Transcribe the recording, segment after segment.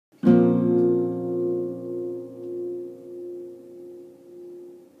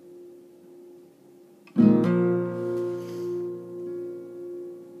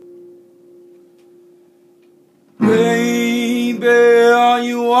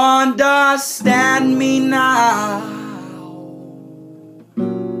understand me now.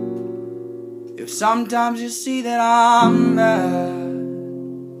 If sometimes you see that I'm mad,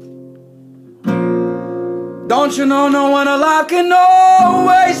 don't you know no one alive can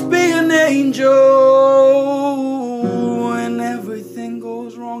always be an angel? When everything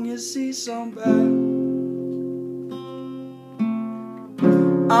goes wrong, you see some bad.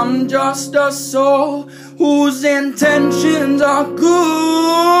 I'm just a soul whose intentions are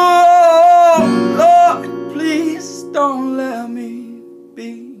good. Lord, please don't let me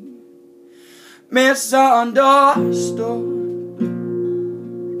be misunderstood.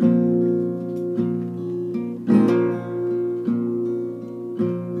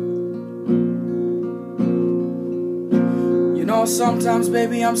 You know, sometimes,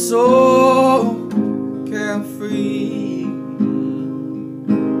 baby, I'm so carefree,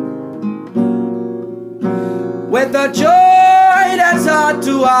 with a joy that's hard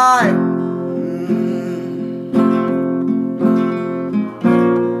to hide.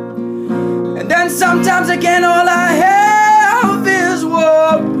 And then sometimes again, all I have is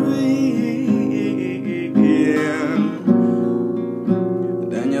worry.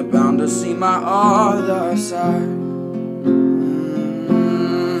 And then you're bound to see my other side.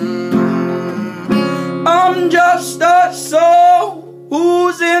 I'm just a soul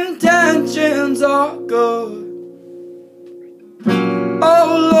whose intentions are good. Oh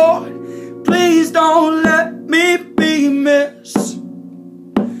Lord, please don't let me be misunderstood.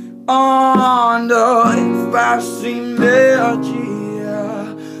 If I seem edgy,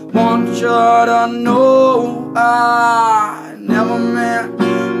 I want you to know I never meant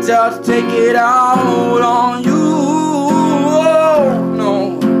to take it out on you. Oh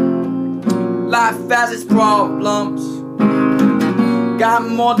no, life has its problems, got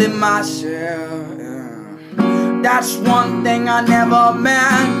more than my share. That's one thing I never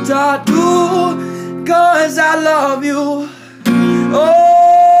meant to do, 'cause I love you.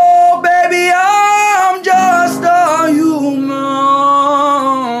 Oh, baby, I'm just a human.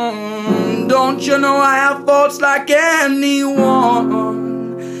 Don't you know I have faults like anyone?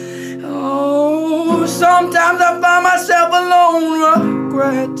 Oh, sometimes I find myself alone,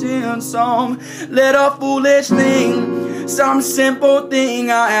 regretting some little foolish thing, some simple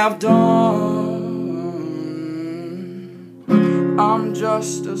thing I have done. I'm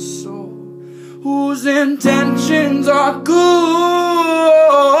just a soul whose intentions are good.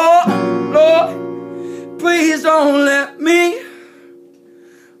 Lord, please don't let me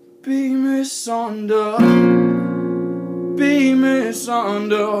be misunderstood. Be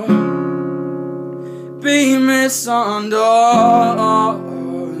misunderstood. Be misunderstood.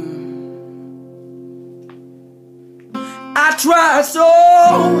 I try so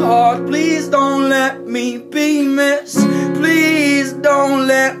hard, please don't let me be please don't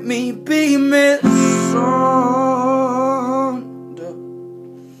let me be misunderstood.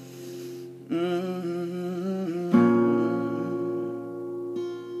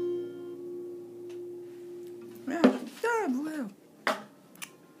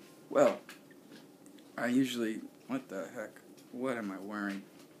 Well, I usually, what the heck, what am I wearing?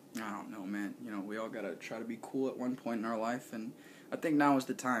 I don't know, man. You know, we all gotta try to be cool at one point in our life, and I think now is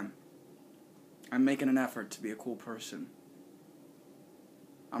the time. I'm making an effort to be a cool person.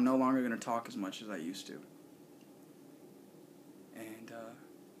 I'm no longer gonna talk as much as I used to. And,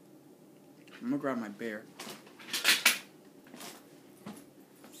 I'm gonna grab my beer.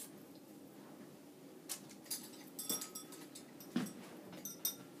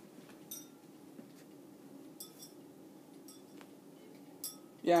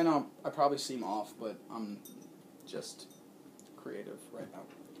 Yeah, I know, I probably seem off, but I'm just creative right now.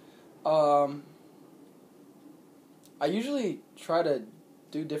 I usually try to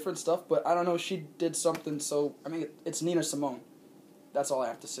do different stuff, but I don't know, she did something so, I mean, it's Nina Simone. That's all I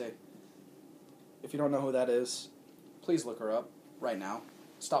have to say. If you don't know who that is, please look her up right now.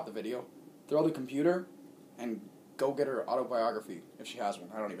 Stop the video. Throw the computer and go get her autobiography if she has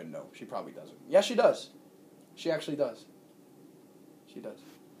one. I don't even know. She probably doesn't. Yeah, she does. She actually does. She does.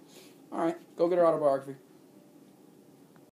 Alright, go get her autobiography.